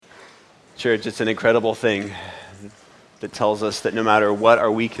Church, it's an incredible thing that tells us that no matter what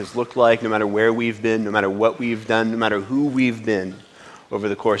our week has looked like, no matter where we've been, no matter what we've done, no matter who we've been over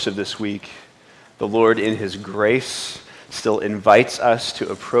the course of this week, the Lord in His grace still invites us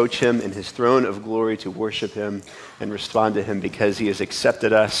to approach Him in His throne of glory, to worship Him and respond to Him because He has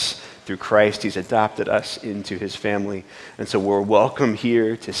accepted us through Christ. He's adopted us into His family. And so we're welcome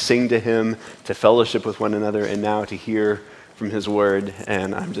here to sing to Him, to fellowship with one another, and now to hear from His Word.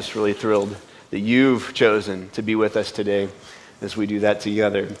 And I'm just really thrilled that you've chosen to be with us today as we do that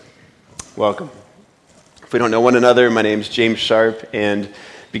together. Welcome. If we don't know one another, my name's James Sharp, and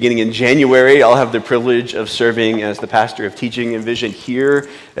beginning in January, I'll have the privilege of serving as the pastor of teaching and vision here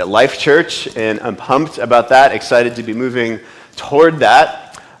at Life Church, and I'm pumped about that, excited to be moving toward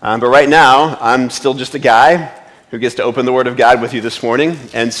that. But right now, I'm still just a guy who gets to open the Word of God with you this morning,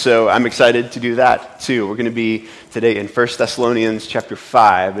 and so I'm excited to do that too. We're going to be today in 1 Thessalonians chapter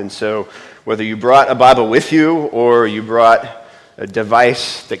 5, and so whether you brought a Bible with you or you brought a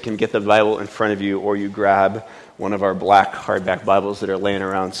device that can get the Bible in front of you, or you grab one of our black hardback Bibles that are laying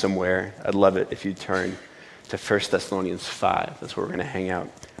around somewhere, I'd love it if you turn to 1 Thessalonians 5. That's where we're going to hang out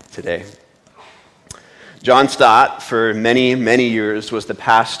today. John Stott, for many, many years, was the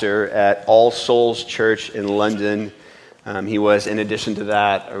pastor at All Souls Church in London. He was, in addition to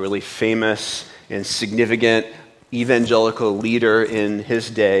that, a really famous and significant evangelical leader in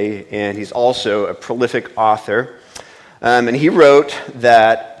his day, and he's also a prolific author. And he wrote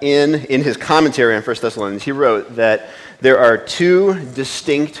that in his commentary on 1 Thessalonians, he wrote that there are two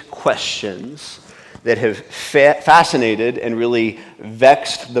distinct questions that have fascinated and really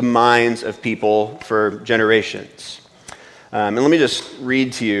vexed the minds of people for generations. And let me just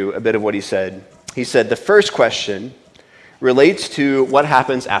read to you a bit of what he said. He said, the first question relates to what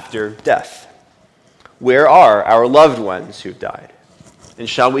happens after death. Where are our loved ones who've died? And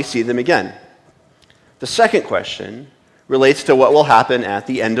shall we see them again? The second question relates to what will happen at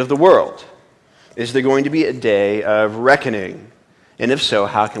the end of the world. Is there going to be a day of reckoning? And if so,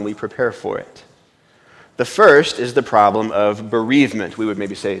 how can we prepare for it? The first is the problem of bereavement. We would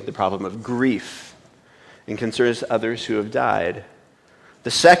maybe say the problem of grief, and concerns others who have died. The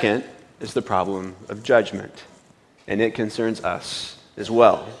second is the problem of judgment, and it concerns us as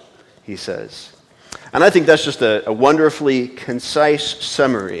well, he says. And I think that's just a wonderfully concise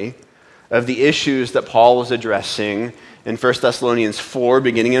summary of the issues that Paul was addressing in 1 Thessalonians 4,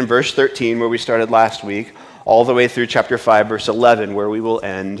 beginning in verse 13, where we started last week, all the way through chapter 5, verse 11, where we will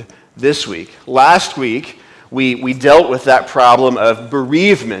end this week. Last week, we dealt with that problem of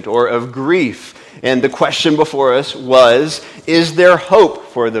bereavement or of grief, and the question before us was, is there hope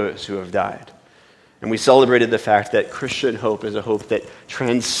for those who have died? And we celebrated the fact that Christian hope is a hope that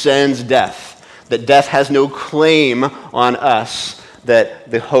transcends death, that death has no claim on us, that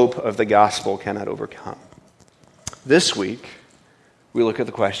the hope of the gospel cannot overcome. This week, we look at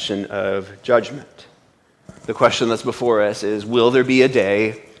the question of judgment. The question that's before us is, will there be a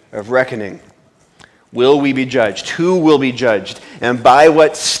day of reckoning? Will we be judged? Who will be judged? And by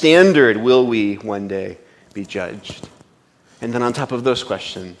what standard will we one day be judged? And then on top of those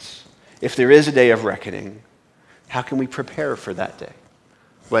questions, if there is a day of reckoning, how can we prepare for that day?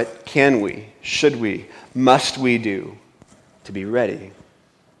 What can we, should we, must we do to be ready?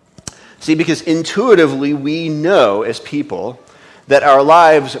 See, because intuitively we know as people that our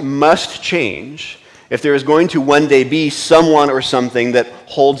lives must change if there is going to one day be someone or something that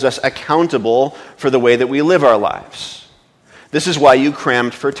holds us accountable for the way that we live our lives. This is why you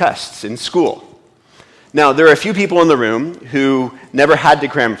crammed for tests in school. Now, there are a few people in the room who never had to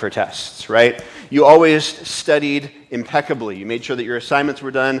cram for tests, right? You always studied impeccably. You made sure that your assignments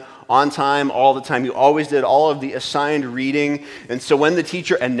were done on time, all the time. You always did all of the assigned reading. And so when the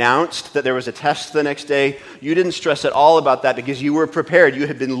teacher announced that there was a test the next day, you didn't stress at all about that because you were prepared. You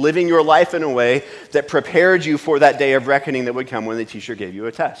had been living your life in a way that prepared you for that day of reckoning that would come when the teacher gave you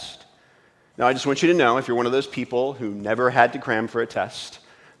a test. Now, I just want you to know, if you're one of those people who never had to cram for a test,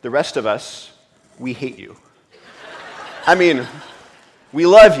 the rest of us, we hate you. I mean, we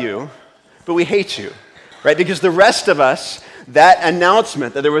love you, but we hate you, right? Because the rest of us, that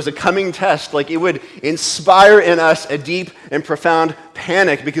announcement that there was a coming test, like it would inspire in us a deep and profound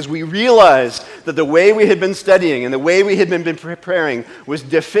panic because we realized that the way we had been studying and the way we had been preparing was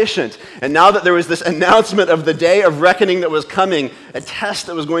deficient. And now that there was this announcement of the day of reckoning that was coming, a test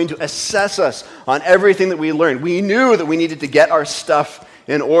that was going to assess us on everything that we learned, we knew that we needed to get our stuff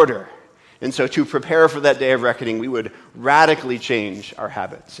in order. And so to prepare for that day of reckoning, we would radically change our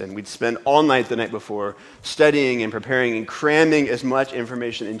habits. And we'd spend all night the night before studying and preparing and cramming as much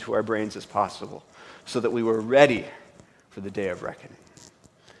information into our brains as possible so that we were ready for the day of reckoning.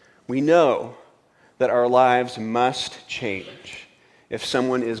 We know that our lives must change if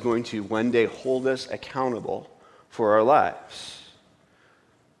someone is going to one day hold us accountable for our lives.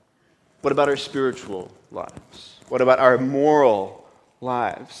 What about our spiritual lives? What about our moral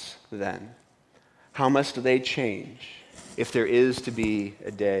lives then? How must they change if there is to be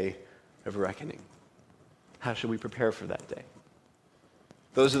a day of reckoning? How should we prepare for that day?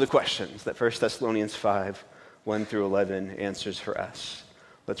 Those are the questions that 1 Thessalonians 5, 1 through 11 answers for us.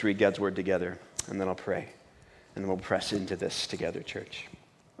 Let's read God's word together, and then I'll pray, and then we'll press into this together, church.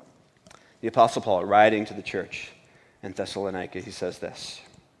 The Apostle Paul, writing to the church in Thessalonica, he says this: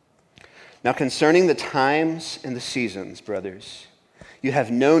 "Now concerning the times and the seasons, brothers, you have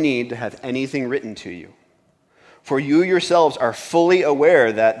no need to have anything written to you. For you yourselves are fully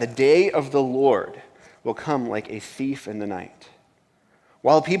aware that the day of the Lord will come like a thief in the night.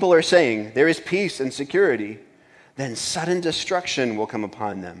 While people are saying, 'There is peace and security,' then sudden destruction will come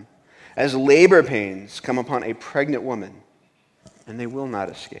upon them, as labor pains come upon a pregnant woman, and they will not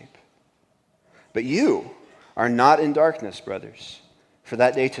escape. But you are not in darkness, brothers, for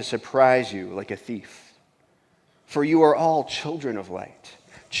that day to surprise you like a thief. For you are all children of light,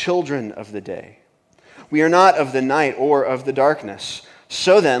 children of the day. We are not of the night or of the darkness.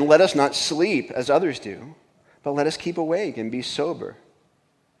 So then, let us not sleep as others do, but let us keep awake and be sober.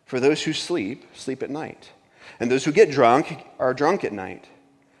 For those who sleep, sleep at night, and those who get drunk are drunk at night.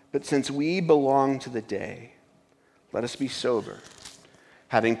 But since we belong to the day, let us be sober,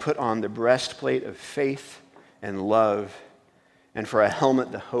 having put on the breastplate of faith and love, and for a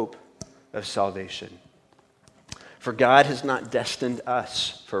helmet the hope of salvation. For God has not destined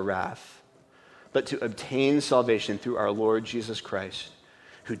us for wrath, but to obtain salvation through our Lord Jesus Christ,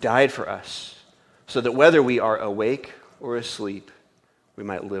 who died for us, so that whether we are awake or asleep, we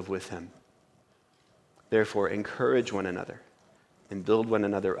might live with him. Therefore, encourage one another and build one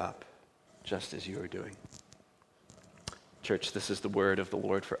another up, just as you are doing." Church, this is the word of the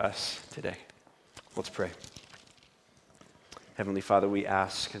Lord for us today. Let's pray. Heavenly Father, we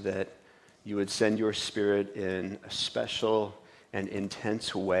ask that you would send your Spirit in a special and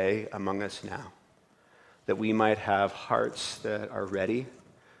intense way among us now, that we might have hearts that are ready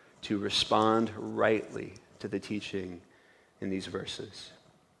to respond rightly to the teaching in these verses.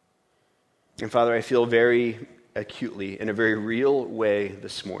 And Father, I feel very acutely, in a very real way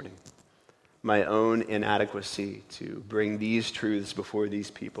this morning, my own inadequacy to bring these truths before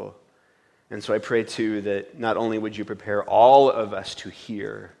these people. And so I pray too that not only would you prepare all of us to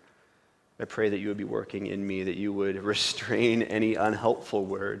hear, I pray that you would be working in me, that you would restrain any unhelpful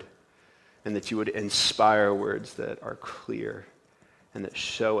word, and that you would inspire words that are clear and that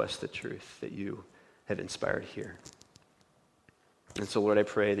show us the truth that you have inspired here. And so, Lord, I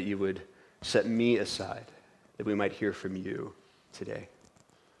pray that you would set me aside, that we might hear from you today.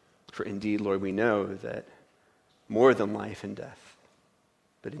 For indeed, Lord, we know that more than life and death,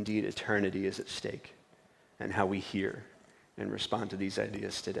 but indeed eternity is at stake, and how we hear and respond to these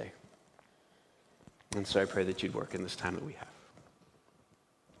ideas today. And so I pray that you'd work in this time that we have.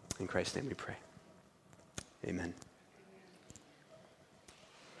 In Christ's name we pray. Amen.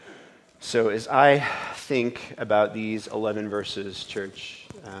 So as I think about these 11 verses, church,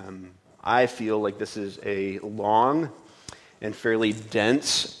 I feel like this is a long and fairly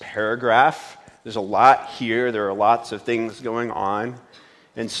dense paragraph. There's a lot here. There are lots of things going on.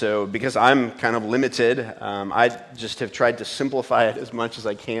 And so because I'm kind of limited, I just have tried to simplify it as much as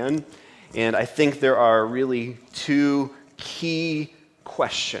I can. And I think there are really two key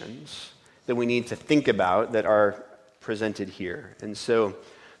questions that we need to think about that are presented here. And so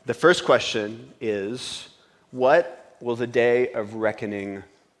the first question is, what will the day of reckoning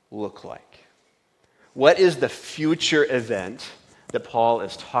look like? What is the future event that Paul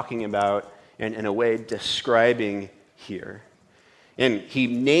is talking about and in a way describing here? And he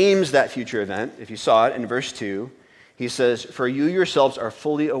names that future event. If you saw it in verse 2, he says, "For you yourselves are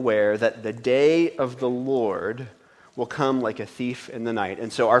fully aware that the day of the Lord will come like a thief in the night."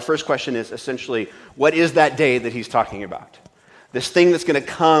 And so our first question is essentially, what is that day that he's talking about? This thing that's going to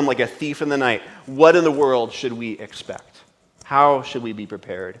come like a thief in the night. What in the world should we expect? How should we be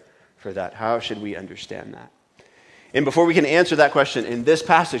prepared for that? How should we understand that? And before we can answer that question in this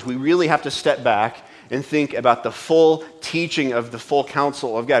passage, we really have to step back and think about the full teaching of the full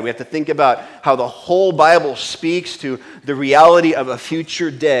counsel of God. We have to think about how the whole Bible speaks to the reality of a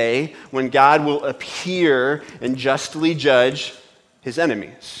future day when God will appear and justly judge his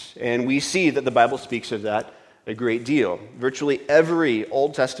enemies. And we see that the Bible speaks of that a great deal. Virtually every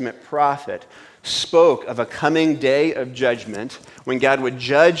Old Testament prophet spoke of a coming day of judgment when God would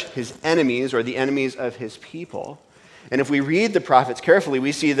judge his enemies or the enemies of his people. And if we read the prophets carefully,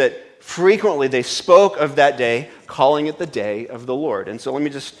 we see that frequently they spoke of that day, calling it the day of the Lord. And so let me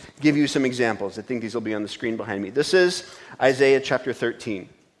just give you some examples. I think these will be on the screen behind me. This is Isaiah chapter 13,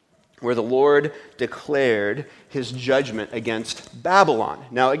 where the Lord declared his judgment against Babylon.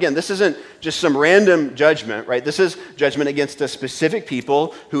 Now, again, this isn't just some random judgment, right? This is judgment against a specific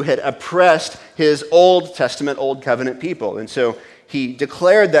people who had oppressed his Old Testament, Old Covenant people. And so he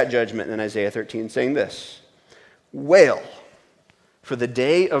declared that judgment in Isaiah 13, saying this, "Wail, for the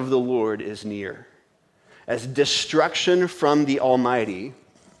day of the Lord is near. As destruction from the Almighty,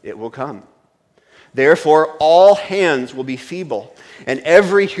 it will come. Therefore, all hands will be feeble, and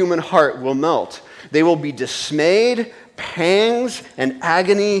every human heart will melt. They will be dismayed, pangs and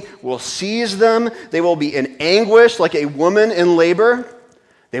agony will seize them. They will be in anguish like a woman in labor.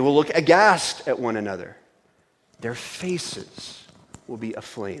 They will look aghast at one another. Their faces will be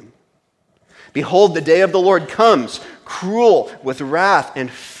aflame. Behold, the day of the Lord comes, cruel with wrath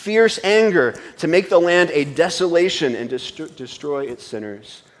and fierce anger, to make the land a desolation and destroy its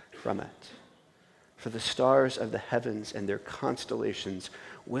sinners from it. For the stars of the heavens and their constellations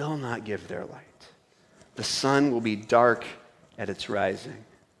will not give their light. The sun will be dark at its rising,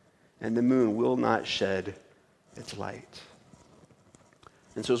 and the moon will not shed its light."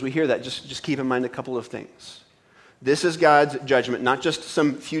 And so as we hear that, just keep in mind a couple of things. This is God's judgment, not just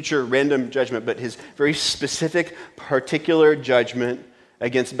some future random judgment, but his very specific, particular judgment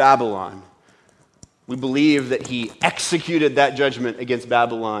against Babylon. We believe that he executed that judgment against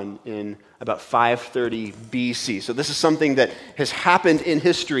Babylon in about 530 BC. So this is something that has happened in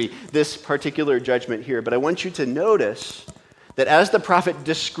history, this particular judgment here. But I want you to notice that as the prophet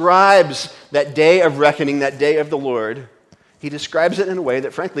describes that day of reckoning, that day of the Lord, he describes it in a way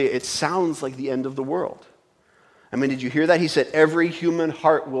that, frankly, it sounds like the end of the world. I mean, did you hear that? He said, every human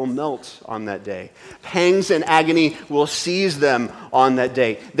heart will melt on that day. Pangs and agony will seize them on that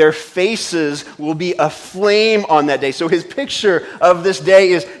day. Their faces will be aflame on that day. So his picture of this day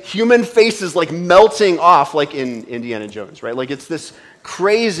is human faces like melting off, like in Indiana Jones, right? Like it's this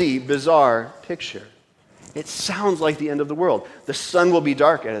crazy, bizarre picture. It sounds like the end of the world. The sun will be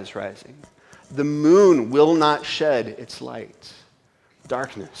dark at its rising. The moon will not shed its light.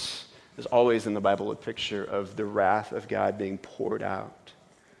 Darkness is always in the Bible a picture of the wrath of God being poured out.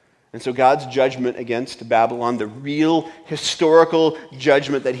 And so God's judgment against Babylon, the real historical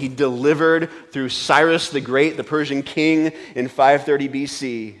judgment that he delivered through Cyrus the Great, the Persian king in 530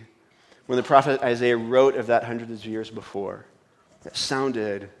 BC, when the prophet Isaiah wrote of that hundreds of years before, that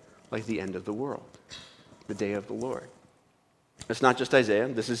sounded like the end of the world, the day of the Lord. It's not just Isaiah.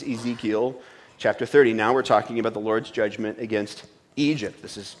 This is Ezekiel chapter 30. Now we're talking about the Lord's judgment against Egypt.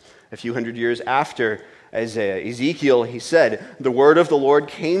 This is a few hundred years after Isaiah. Ezekiel, he said, "The word of the Lord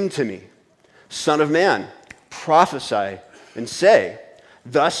came to me. Son of man, prophesy and say,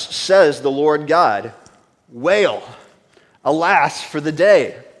 thus says the Lord God, wail, alas, for the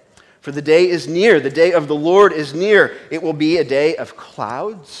day is near, the day of the Lord is near. It will be a day of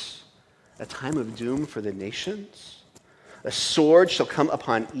clouds, a time of doom for the nations. A sword shall come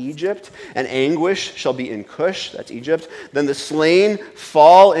upon Egypt, and anguish shall be in Cush," that's Egypt. "Then the slain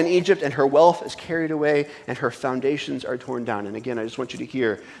fall in Egypt, and her wealth is carried away, and her foundations are torn down." And again, I just want you to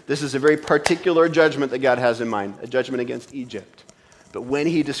hear, this is a very particular judgment that God has in mind, a judgment against Egypt. But when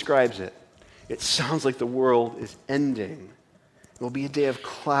he describes it, it sounds like the world is ending. It will be a day of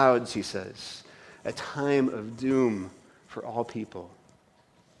clouds, he says, a time of doom for all people.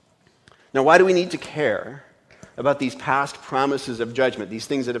 Now, why do we need to care about these past promises of judgment, these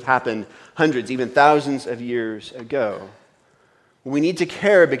things that have happened hundreds, even thousands of years ago? We need to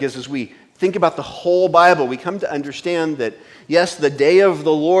care because as we think about the whole Bible, we come to understand that, yes, the day of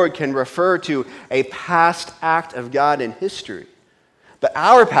the Lord can refer to a past act of God in history. But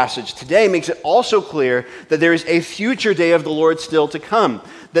our passage today makes it also clear that there is a future day of the Lord still to come,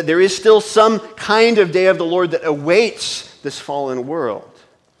 that there is still some kind of day of the Lord that awaits this fallen world.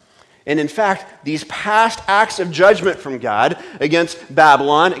 And in fact, these past acts of judgment from God against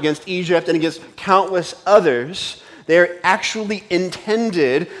Babylon, against Egypt, and against countless others, they're actually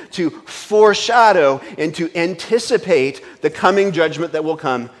intended to foreshadow and to anticipate the coming judgment that will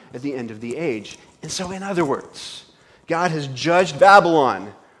come at the end of the age. And so, in other words, God has judged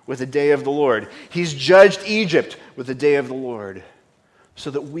Babylon with the day of the Lord. He's judged Egypt with the day of the Lord,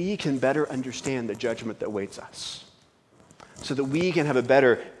 so that we can better understand the judgment that awaits us, so that we can have a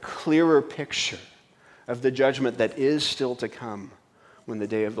better, clearer picture of the judgment that is still to come when the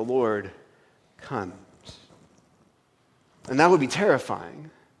day of the Lord comes. And that would be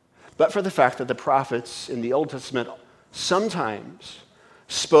terrifying, but for the fact that the prophets in the Old Testament sometimes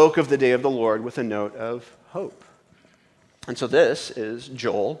spoke of the day of the Lord with a note of hope. And so this is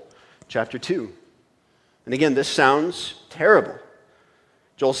Joel chapter 2. And again, this sounds terrible.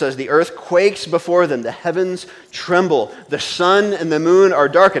 Joel says, the earth quakes before them, the heavens tremble, the sun and the moon are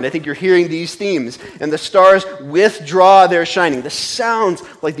darkened. I think you're hearing these themes. And the stars withdraw their shining. This sounds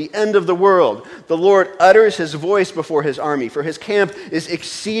like the end of the world. The Lord utters his voice before his army, for his camp is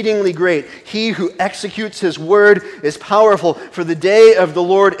exceedingly great. He who executes his word is powerful, for the day of the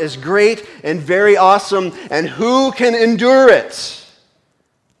Lord is great and very awesome, and who can endure it?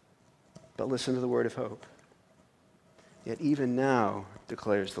 But listen to the word of hope. Yet even now,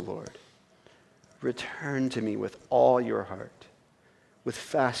 declares the Lord, return to me with all your heart, with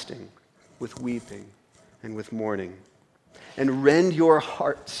fasting, with weeping, and with mourning, and rend your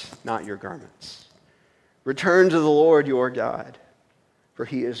hearts, not your garments. Return to the Lord your God, for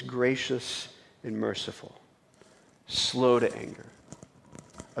he is gracious and merciful, slow to anger,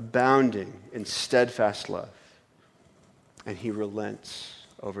 abounding in steadfast love, and he relents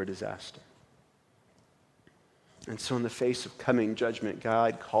over disaster. And so in the face of coming judgment,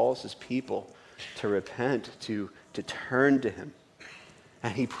 God calls his people to repent, to turn to him.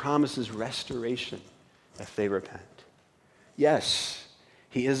 And he promises restoration if they repent. Yes,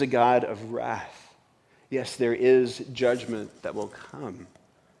 he is a God of wrath. Yes, there is judgment that will come.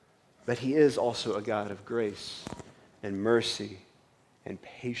 But he is also a God of grace and mercy and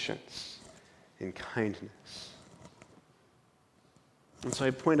patience and kindness. And so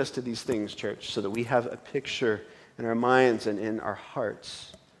I point us to these things, church, so that we have a picture in our minds and in our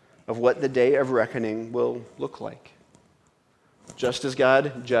hearts of what the day of reckoning will look like. Just as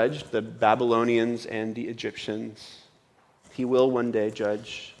God judged the Babylonians and the Egyptians, he will one day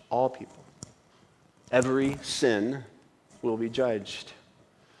judge all people. Every sin will be judged.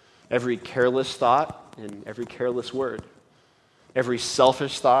 Every careless thought and every careless word. Every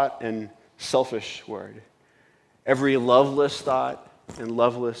selfish thought and selfish word. Every loveless thought and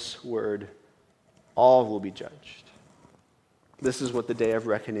loveless word, all will be judged. This is what the day of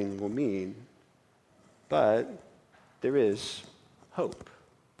reckoning will mean. But there is hope.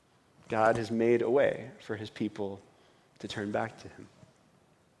 God has made a way for his people to turn back to him.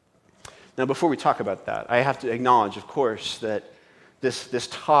 Now, before we talk about that, I have to acknowledge, of course, that this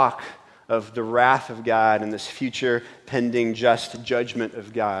talk of the wrath of God and this future pending just judgment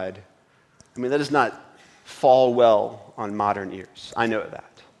of God, that does not fall well on modern ears. I know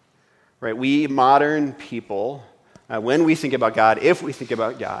that. Right? We modern people, when we think about God, if we think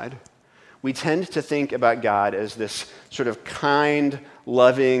about God, we tend to think about God as this sort of kind,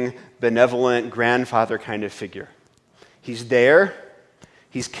 loving, benevolent grandfather kind of figure. He's there.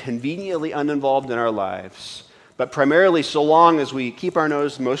 He's conveniently uninvolved in our lives. But primarily, so long as we keep our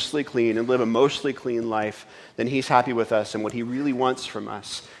nose mostly clean and live a mostly clean life, then he's happy with us. And what he really wants from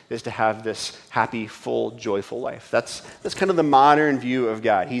us is to have this happy, full, joyful life. That's kind of the modern view of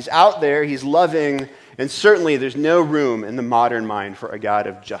God. He's out there, he's loving, and certainly there's no room in the modern mind for a God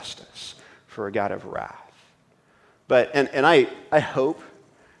of justice, for a God of wrath. But, and I hope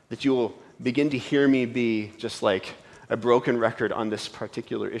that you will begin to hear me be just like a broken record on this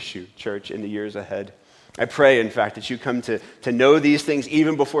particular issue, church, in the years ahead. I pray, in fact, that you come to know these things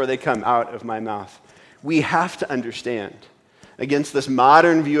even before they come out of my mouth. We have to understand, against this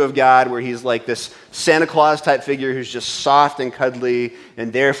modern view of God where he's like this Santa Claus type figure who's just soft and cuddly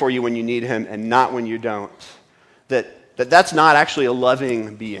and there for you when you need him and not when you don't, that's not actually a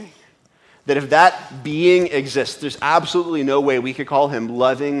loving being. That if that being exists, there's absolutely no way we could call him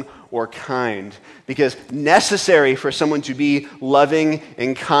loving or kind, because necessary for someone to be loving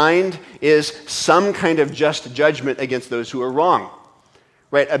and kind is some kind of just judgment against those who are wrong.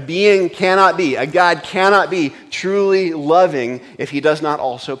 Right? A God cannot be truly loving if he does not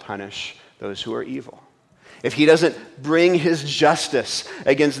also punish those who are evil. If he doesn't bring his justice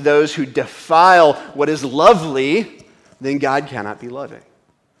against those who defile what is lovely, then God cannot be loving.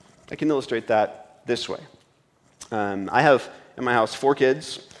 I can illustrate that this way. I have in my house 4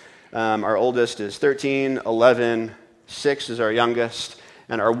 kids. Our oldest is 13, 11, 6 is our youngest,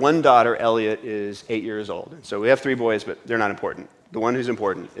 and our one daughter, Elliot, is 8 years old. And so we have 3 boys, but they're not important. The one who's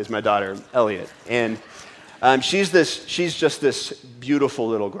important is my daughter, Elliot. And she's just this beautiful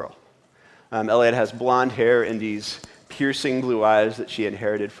little girl. Elliot has blonde hair and these piercing blue eyes that she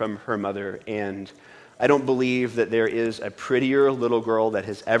inherited from her mother, and I don't believe that there is a prettier little girl that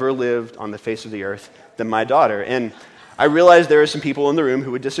has ever lived on the face of the earth than my daughter. And I realize there are some people in the room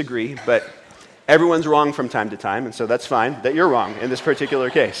who would disagree, but everyone's wrong from time to time, and so that's fine that you're wrong in this particular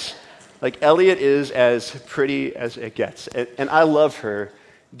case. Like, Elliot is as pretty as it gets, and I love her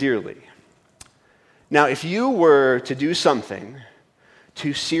dearly. Now, if you were to do something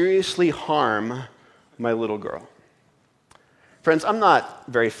to seriously harm my little girl, Friends, I'm not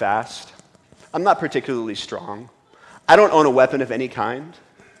very fast. I'm not particularly strong. I don't own a weapon of any kind.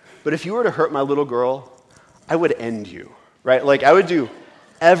 But if you were to hurt my little girl, I would end you, right? Like, I would do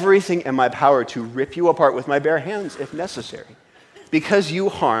everything in my power to rip you apart with my bare hands if necessary, because you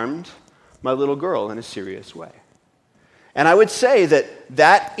harmed my little girl in a serious way. And I would say that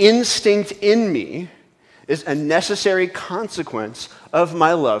that instinct in me is a necessary consequence of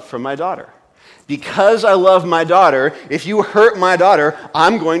my love for my daughter. Because I love my daughter, if you hurt my daughter,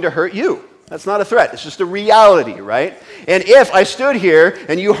 I'm going to hurt you. That's not a threat. It's just a reality, right? And if I stood here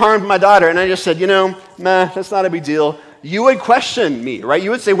and you harmed my daughter and I just said, that's not a big deal, you would question me, right?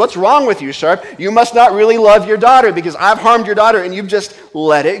 You would say, what's wrong with you, Sharp? You must not really love your daughter because I've harmed your daughter and you've just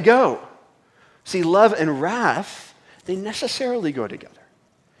let it go. See, love and wrath, they necessarily go together.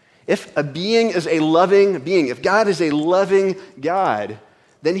 If a being is a loving being, if God is a loving God,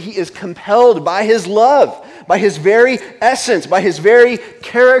 then he is compelled by his love, by his very essence, by his very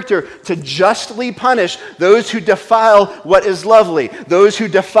character to justly punish those who defile what is lovely, those who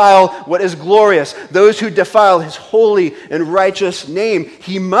defile what is glorious, those who defile his holy and righteous name.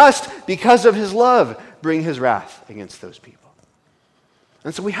 He must, because of his love, bring his wrath against those people.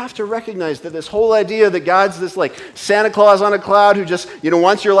 And so we have to recognize that this whole idea that God's this like Santa Claus on a cloud who just,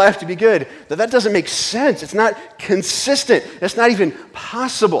 wants your life to be good, that doesn't make sense. It's not consistent. It's not even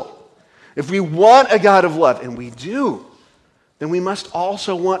possible. If we want a God of love, and we do, then we must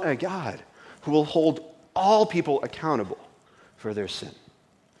also want a God who will hold all people accountable for their sin.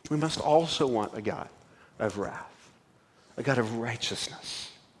 We must also want a God of wrath, a God of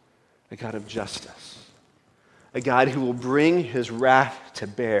righteousness, a God of justice. A God who will bring his wrath to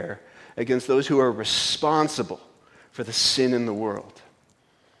bear against those who are responsible for the sin in the world.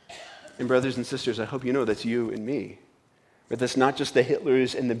 And brothers and sisters, I hope you know that's you and me. But that's not just the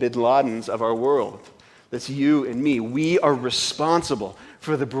Hitlers and the Bin Ladens of our world. That's you and me. We are responsible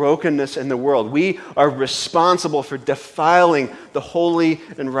for the brokenness in the world. We are responsible for defiling the holy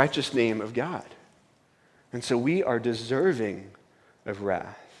and righteous name of God. And so we are deserving of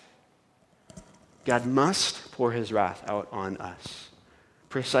wrath. God must pour his wrath out on us,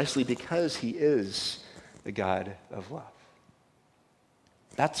 precisely because he is the God of love.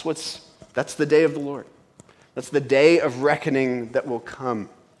 That's the day of the Lord. That's the day of reckoning that will come.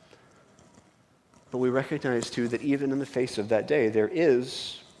 But we recognize, too, that even in the face of that day, there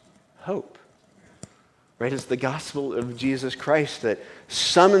is hope. Right? It's the gospel of Jesus Christ that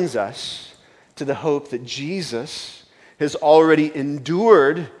summons us to the hope that Jesus has already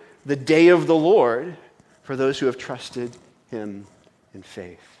endured the day of the Lord for those who have trusted him in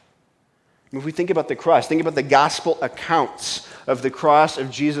faith. If we think about the cross, think about the gospel accounts of the cross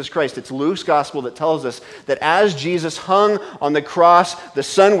of Jesus Christ. It's Luke's gospel that tells us that as Jesus hung on the cross, the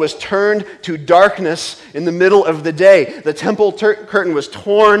sun was turned to darkness in the middle of the day. The temple curtain was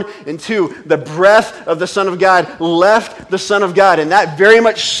torn in two. The breath of the Son of God left the Son of God. And that very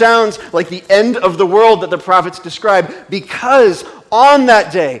much sounds like the end of the world that the prophets describe, because on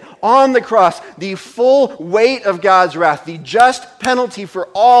that day, on the cross, the full weight of God's wrath, the just penalty for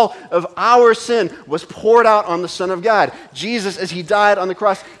all of our sin, was poured out on the Son of God. Jesus, as he died on the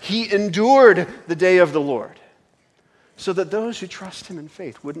cross, he endured the day of the Lord, so that those who trust him in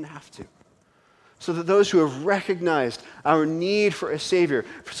faith wouldn't have to. So that those who have recognized our need for a Savior,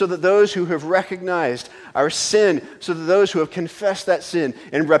 so that those who have recognized our sin, so that those who have confessed that sin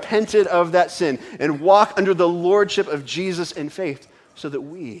and repented of that sin and walk under the lordship of Jesus in faith, so that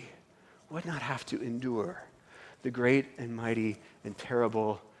we would not have to endure the great and mighty and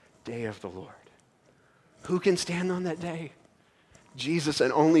terrible day of the Lord. Who can stand on that day? Jesus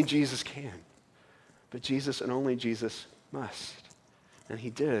and only Jesus can. But Jesus and only Jesus must. And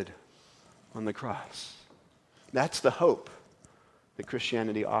he did on the cross. That's the hope that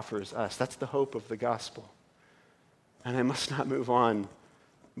Christianity offers us. That's the hope of the gospel. And I must not move on,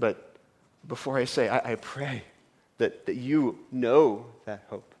 but before I say, I pray that you know that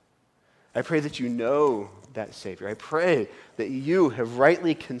hope. I pray that you know that Savior. I pray that you have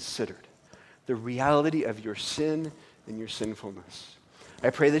rightly considered the reality of your sin and your sinfulness.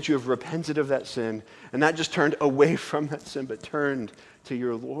 I pray that you have repented of that sin and not just turned away from that sin, but turned to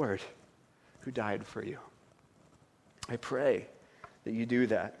your Lord who died for you. I pray that you do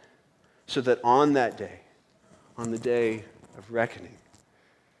that so that on that day, on the day of reckoning,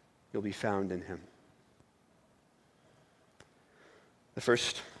 you'll be found in him. The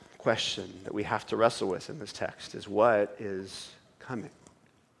first question that we have to wrestle with in this text is, what is coming?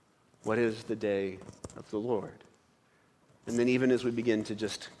 What is the day of the Lord? And then even as we begin to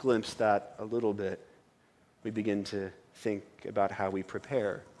just glimpse that a little bit, we begin to think about how we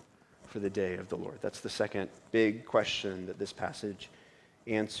prepare for the day of the Lord? That's the second big question that this passage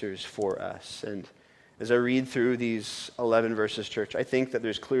answers for us. And as I read through these 11 verses, church, I think that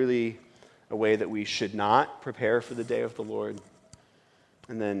there's clearly a way that we should not prepare for the day of the Lord,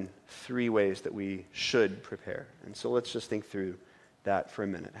 and then 3 ways that we should prepare. And so let's just think through that for a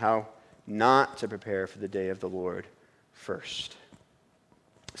minute. How not to prepare for the day of the Lord first.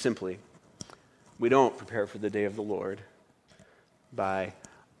 Simply, we don't prepare for the day of the Lord by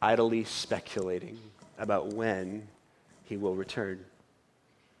idly speculating about when he will return.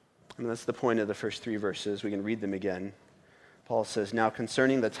 And that's the point of the first 3 verses. We can read them again. Paul says, "Now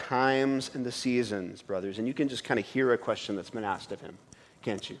concerning the times and the seasons, brothers," and you can just kind of hear a question that's been asked of him,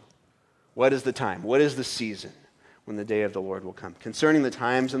 can't you? What is the time? What is the season when the day of the Lord will come? Concerning the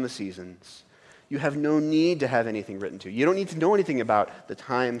times and the seasons, you have no need to have anything written to you. You don't need to know anything about the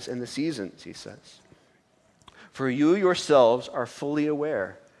times and the seasons, he says. For you yourselves are fully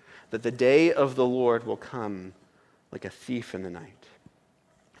aware that the day of the Lord will come like a thief in the night.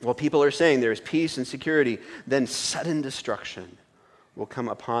 While people are saying there is peace and security, then sudden destruction will come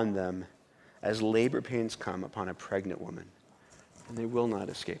upon them as labor pains come upon a pregnant woman, and they will not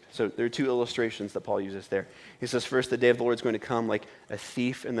escape. So there are 2 illustrations that Paul uses there. He says, first, the day of the Lord is going to come like a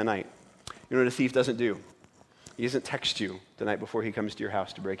thief in the night. You know what a thief doesn't do? He doesn't text you the night before he comes to your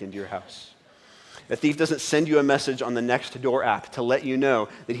house to break into your house. A thief doesn't send you a message on the Next Door app to let you know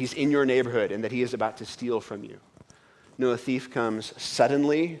that he's in your neighborhood and that he is about to steal from you. No, a thief comes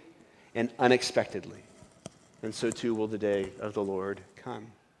suddenly and unexpectedly, and so too will the day of the Lord come.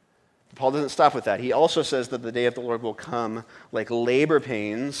 Paul doesn't stop with that. He also says that the day of the Lord will come like labor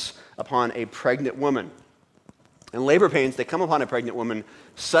pains upon a pregnant woman. And labor pains, they come upon a pregnant woman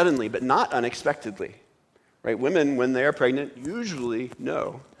suddenly, but not unexpectedly. Right? Women, when they are pregnant, usually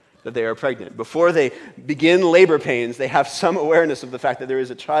know that they are pregnant. Before they begin labor pains, they have some awareness of the fact that there is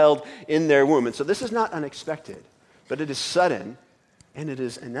a child in their womb. And so this is not unexpected, but it is sudden and it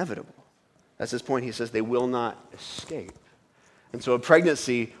is inevitable. That's his point. He says they will not escape. And so a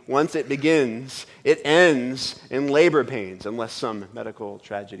pregnancy, once it begins, it ends in labor pains unless some medical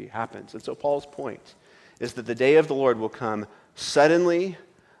tragedy happens. And so Paul's point is that the day of the Lord will come suddenly,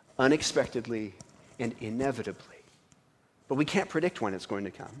 unexpectedly, and inevitably. But we can't predict when it's going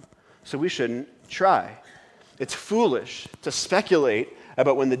to come, so we shouldn't try. It's foolish to speculate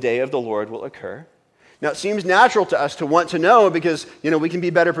about when the day of the Lord will occur. Now, it seems natural to us to want to know because, we can be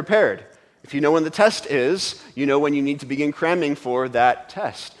better prepared. If you know when the test is, you know when you need to begin cramming for that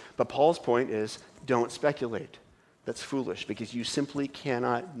test. But Paul's point is, don't speculate. That's foolish because you simply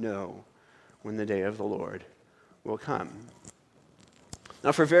cannot know when the day of the Lord will come.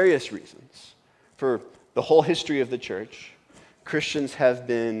 Now, for various reasons, for the whole history of the church, Christians have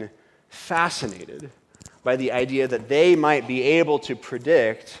been fascinated by the idea that they might be able to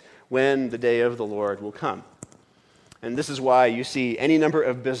predict when the day of the Lord will come. And this is why you see any number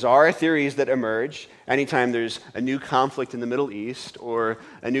of bizarre theories that emerge anytime there's a new conflict in the Middle East or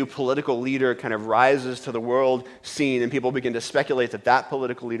a new political leader kind of rises to the world scene and people begin to speculate that that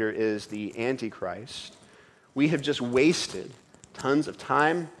political leader is the Antichrist. We have just wasted tons of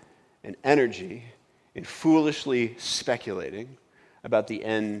time and energy in foolishly speculating about the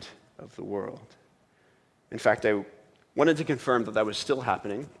end of the world. In fact, I wanted to confirm that that was still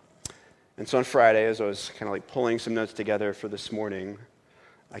happening. And so on Friday, as I was kind of pulling some notes together for this morning,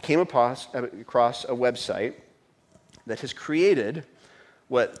 I came across a website that has created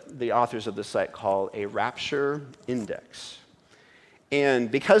what the authors of the site call a rapture index.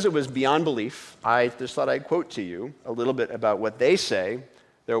 And because it was beyond belief, I just thought I'd quote to you a little bit about what they say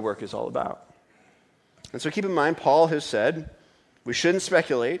their work is all about. And so keep in mind, Paul has said we shouldn't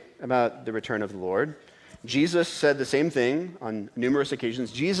speculate about the return of the Lord. Jesus said the same thing on numerous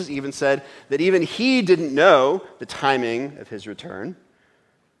occasions. Jesus even said that even he didn't know the timing of his return.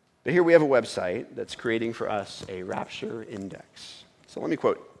 But here we have a website that's creating for us a rapture index. So let me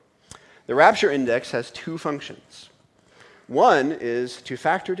quote. The rapture index has 2 functions. One is to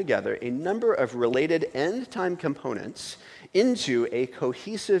factor together a number of related end-time components into a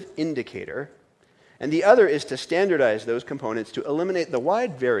cohesive indicator, and the other is to standardize those components to eliminate the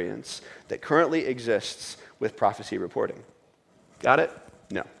wide variance that currently exists with prophecy reporting. Got it?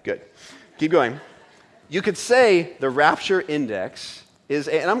 No. Good. Keep going. You could say the rapture index is,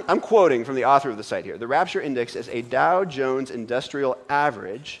 and I'm quoting from the author of the site here, the rapture index is a Dow Jones Industrial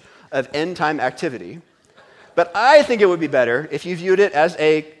Average of end-time activity, but I think it would be better if you viewed it as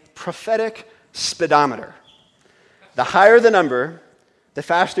a prophetic speedometer. The higher the number, the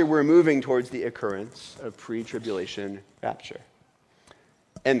faster we're moving towards the occurrence of pre-tribulation rapture.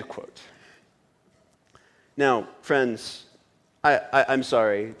 End quote. Now, friends, I'm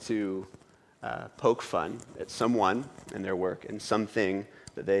sorry to poke fun at someone and their work and something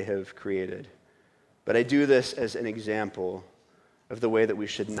that they have created. But I do this as an example of the way that we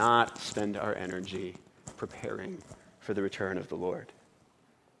should not spend our energy preparing for the return of the Lord.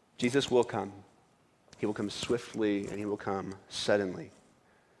 Jesus will come. He will come swiftly and he will come suddenly.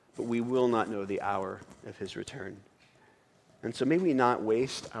 But we will not know the hour of his return. And so may we not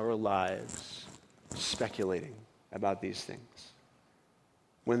waste our lives speculating about these things,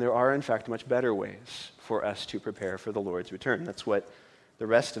 when there are, in fact, much better ways for us to prepare for the Lord's return. That's what the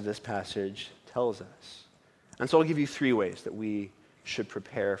rest of this passage tells us. And so I'll give you 3 ways that we should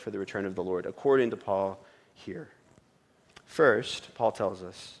prepare for the return of the Lord, according to Paul here. First, Paul tells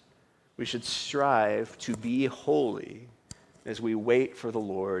us we should strive to be holy as we wait for the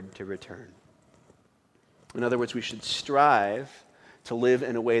Lord to return. In other words, we should strive to live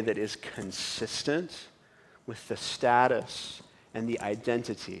in a way that is consistent with the status and the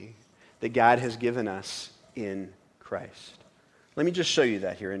identity that God has given us in Christ. Let me just show you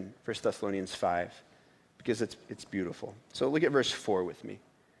that here in 1 Thessalonians 5, because it's beautiful. So look at verse 4 with me.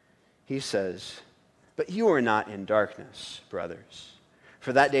 He says, "But you are not in darkness, brothers,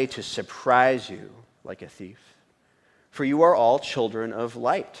 for that day to surprise you like a thief. For you are all children of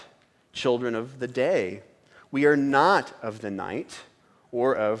light, children of the day. We are not of the night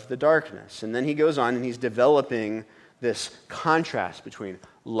or of the darkness." And then he goes on and he's developing this contrast between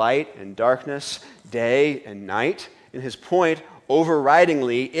light and darkness, day and night. And his point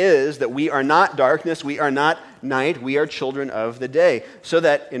overridingly is that we are not darkness, we are not night, we are children of the day. So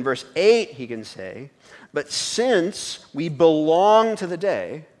that in verse 8 he can say, "But since we belong to the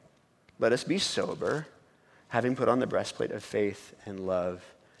day, let us be sober, having put on the breastplate of faith and love,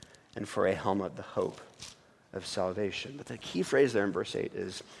 and for a helmet the hope of salvation." But the key phrase there in verse 8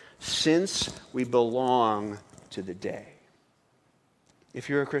 is, since we belong to the day. If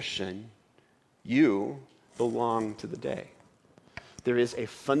you're a Christian, you belong to the day. There is a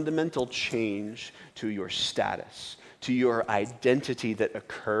fundamental change to your status, to your identity that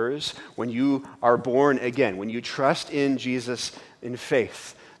occurs when you are born again, when you trust in Jesus in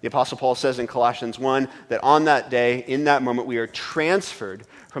faith. The Apostle Paul says in Colossians 1 that on that day, in that moment, we are transferred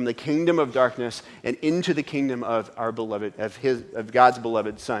from the kingdom of darkness and into the kingdom of our beloved, of God's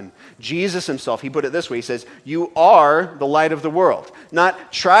beloved Son. Jesus himself, he put it this way, he says, "You are the light of the world."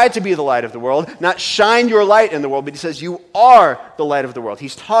 Not try to be the light of the world, not shine your light in the world, but he says, you are the light of the world.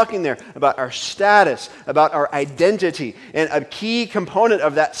 He's talking there about our status, about our identity, and a key component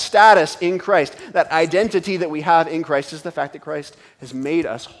of that status in Christ, that identity that we have in Christ, is the fact that Christ has made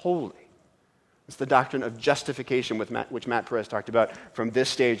us holy. It's the doctrine of justification, which Matt Perez talked about from this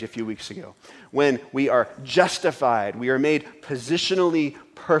stage a few weeks ago. When we are justified, we are made positionally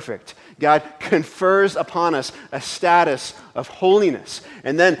perfect. God confers upon us a status of holiness.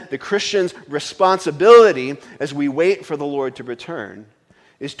 And then the Christian's responsibility as we wait for the Lord to return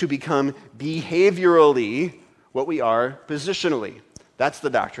is to become behaviorally what we are positionally. That's the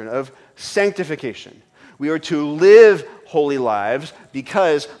doctrine of sanctification. We are to live holy lives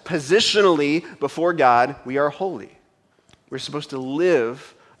because positionally before God we are holy. We're supposed to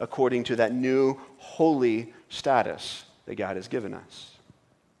live according to that new holy status that God has given us.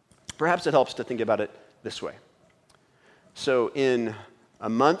 Perhaps it helps to think about it this way. So in a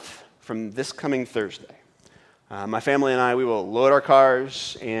month from this coming Thursday, my family and I, we will load our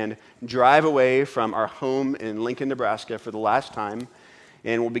cars and drive away from our home in Lincoln, Nebraska for the last time.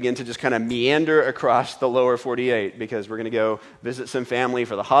 And we'll begin to just kind of meander across the lower 48 because we're going to go visit some family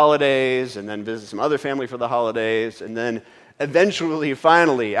for the holidays and then visit some other family for the holidays. And then eventually,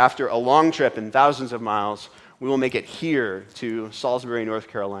 finally, after a long trip and thousands of miles, we will make it here to Salisbury, North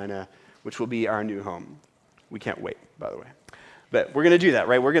Carolina, which will be our new home. We can't wait, by the way. But we're going to do that,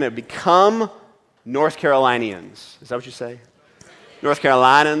 right? We're going to become North Carolinians. Is that what you say? North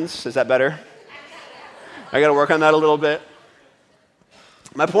Carolinians. Is that better? I got to work on that a little bit.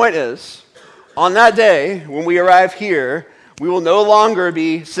 My point is, on that day, when we arrive here, we will no longer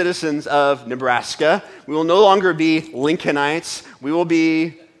be citizens of Nebraska. We will no longer be Lincolnites. We will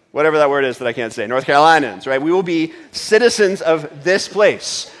be, whatever that word is that I can't say, North Carolinians, right? We will be citizens of this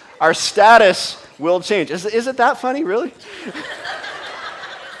place. Our status will change. Is it that funny, really?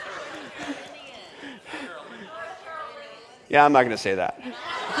 Yeah, I'm not going to say that.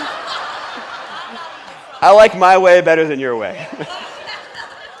 I like my way better than your way.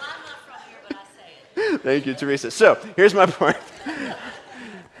 Thank you, Teresa. So, here's my point.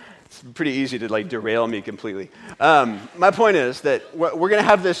 It's pretty easy to derail me completely. My point is that we're going to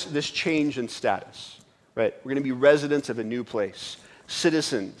have this change in status, right? We're going to be residents of a new place,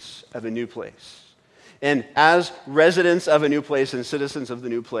 citizens of a new place. And as residents of a new place and citizens of the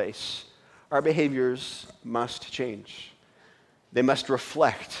new place, our behaviors must change. They must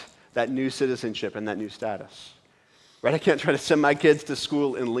reflect that new citizenship and that new status. Right? I can't try to send my kids to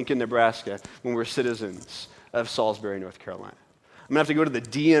school in Lincoln, Nebraska when we're citizens of Salisbury, North Carolina. I'm going to have to go to the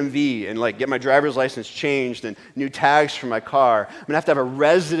DMV and get my driver's license changed and new tags for my car. I'm going to have a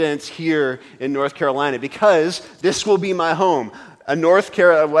residence here in North Carolina because this will be my home. A North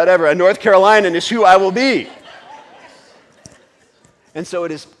Carolinian is who I will be. And so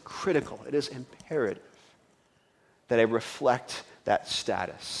it is critical, it is imperative that I reflect that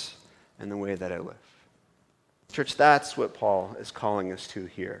status in the way that I live. Church, that's what Paul is calling us to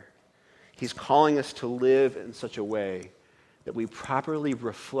here. He's calling us to live in such a way that we properly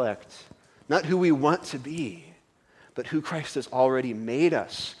reflect not who we want to be, but who Christ has already made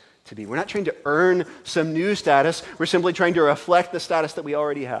us to be. We're not trying to earn some new status. We're simply trying to reflect the status that we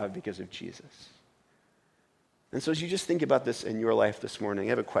already have because of Jesus. And so as you just think about this in your life this morning, I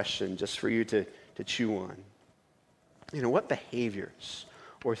have a question just for you to chew on. What behaviors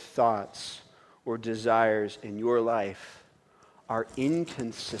or thoughts or desires in your life are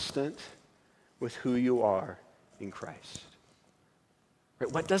inconsistent with who you are in Christ?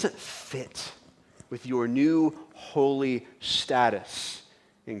 Right? What doesn't fit with your new holy status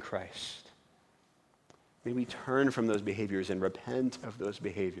in Christ? May we turn from those behaviors and repent of those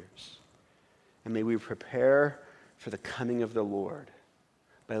behaviors. And may we prepare for the coming of the Lord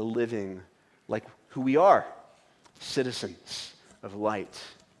by living like who we are, citizens of light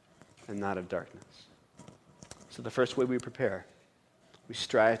and not of darkness. So the first way we prepare, we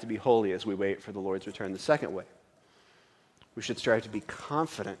strive to be holy as we wait for the Lord's return. The second way, we should strive to be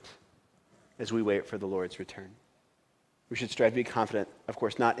confident as we wait for the Lord's return. We should strive to be confident, of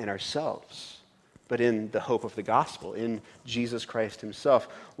course, not in ourselves, but in the hope of the gospel, in Jesus Christ himself.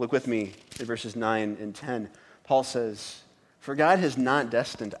 Look with me at verses 9 and 10. Paul says, "For God has not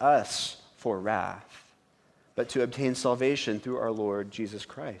destined us for wrath, but to obtain salvation through our Lord Jesus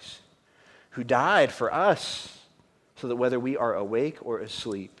Christ, who died for us, so that whether we are awake or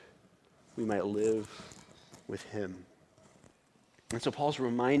asleep, we might live with him." And so Paul's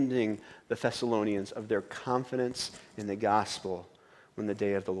reminding the Thessalonians of their confidence in the gospel when the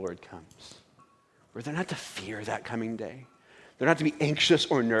day of the Lord comes. Where they're not to fear that coming day. They're not to be anxious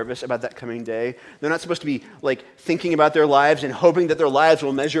or nervous about that coming day. They're not supposed to be thinking about their lives and hoping that their lives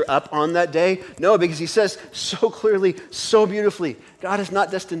will measure up on that day. No, because he says so clearly, so beautifully, God has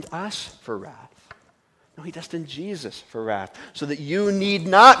not destined us for wrath. No, he destined Jesus for wrath, so that you need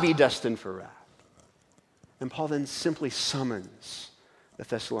not be destined for wrath. And Paul then simply summons the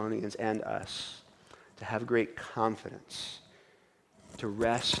Thessalonians and us to have great confidence, to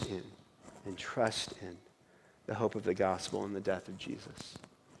rest in and trust in the hope of the gospel and the death of Jesus.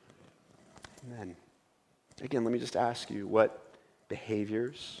 Amen. Again, let me just ask you, what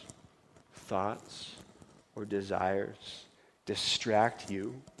behaviors, thoughts, or desires distract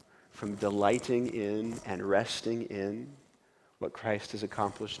you from delighting in and resting in what Christ has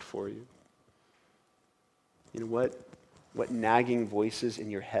accomplished for you? What nagging voices in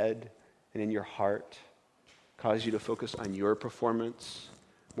your head and in your heart cause you to focus on your performance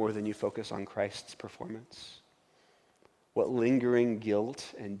more than you focus on Christ's performance? What lingering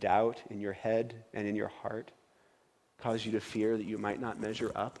guilt and doubt in your head and in your heart cause you to fear that you might not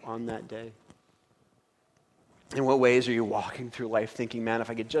measure up on that day? In what ways are you walking through life thinking, man, if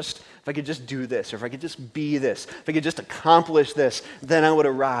I could just do this, or if I could just be this, if I could just accomplish this, then I would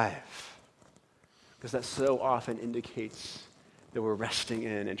arrive? Because that so often indicates that we're resting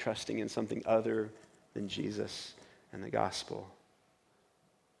in and trusting in something other than Jesus and the gospel.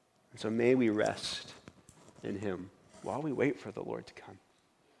 And so may we rest in him while we wait for the Lord to come.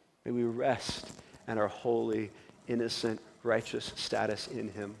 May we rest in our holy, innocent, righteous status in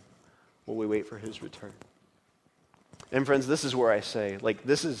him while we wait for his return. And friends, this is where I say,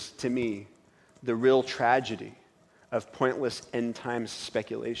 this is, to me, the real tragedy of pointless end times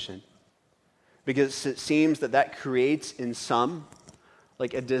speculation. Because it seems that creates in some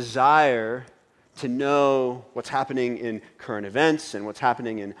a desire to know what's happening in current events and what's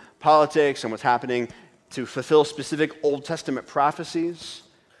happening in politics and what's happening to fulfill specific Old Testament prophecies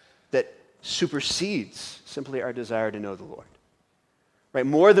that supersedes simply our desire to know the Lord. Right?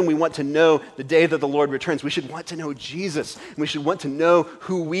 More than we want to know the day that the Lord returns, we should want to know Jesus. And we should want to know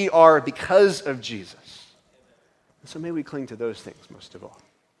who we are because of Jesus. And so may we cling to those things most of all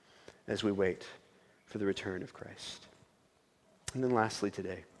as we wait for the return of Christ. And then lastly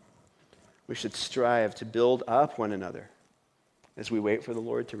today, we should strive to build up one another as we wait for the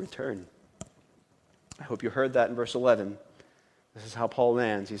Lord to return. I hope you heard that in verse 11. This is how Paul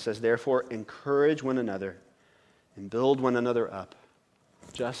lands. He says, therefore, encourage one another and build one another up,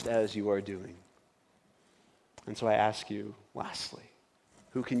 just as you are doing. And so I ask you, lastly,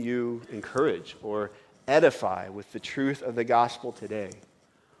 who can you encourage or edify with the truth of the gospel today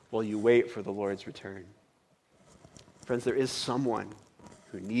while you wait for the Lord's return? Friends, there is someone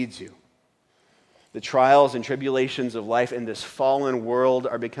who needs you. The trials and tribulations of life in this fallen world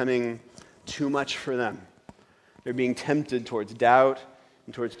are becoming too much for them. They're being tempted towards doubt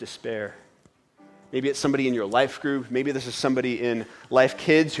and towards despair. Maybe it's somebody in your life group. Maybe this is somebody in Life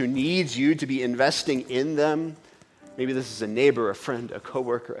Kids who needs you to be investing in them. Maybe this is a neighbor, a friend, a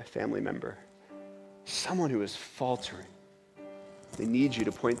coworker, a family member. Someone who is faltering. They need you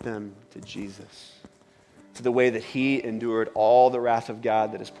to point them to Jesus, to the way that he endured all the wrath of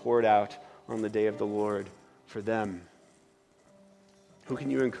God that is poured out on the day of the Lord for them. Who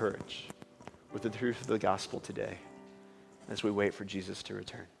can you encourage with the truth of the gospel today as we wait for Jesus to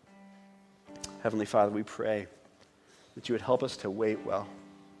return? Heavenly Father, we pray that you would help us to wait well.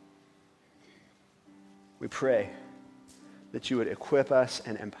 We pray that you would equip us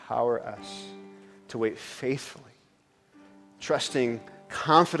and empower us to wait faithfully, trusting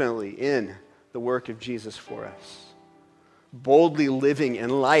confidently in the work of Jesus for us, boldly living in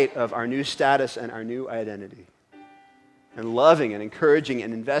light of our new status and our new identity, and loving and encouraging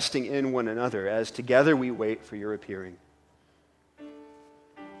and investing in one another as together we wait for your appearing.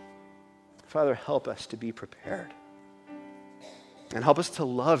 Father, help us to be prepared. And help us to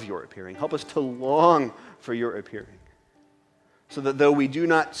love your appearing. Help us to long for your appearing. So that though we do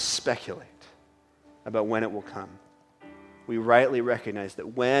not speculate about when it will come, we rightly recognize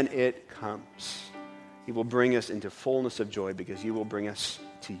that when it comes, he will bring us into fullness of joy because you will bring us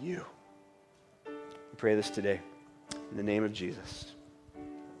to you. We pray this today in the name of Jesus.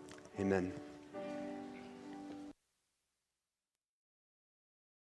 Amen.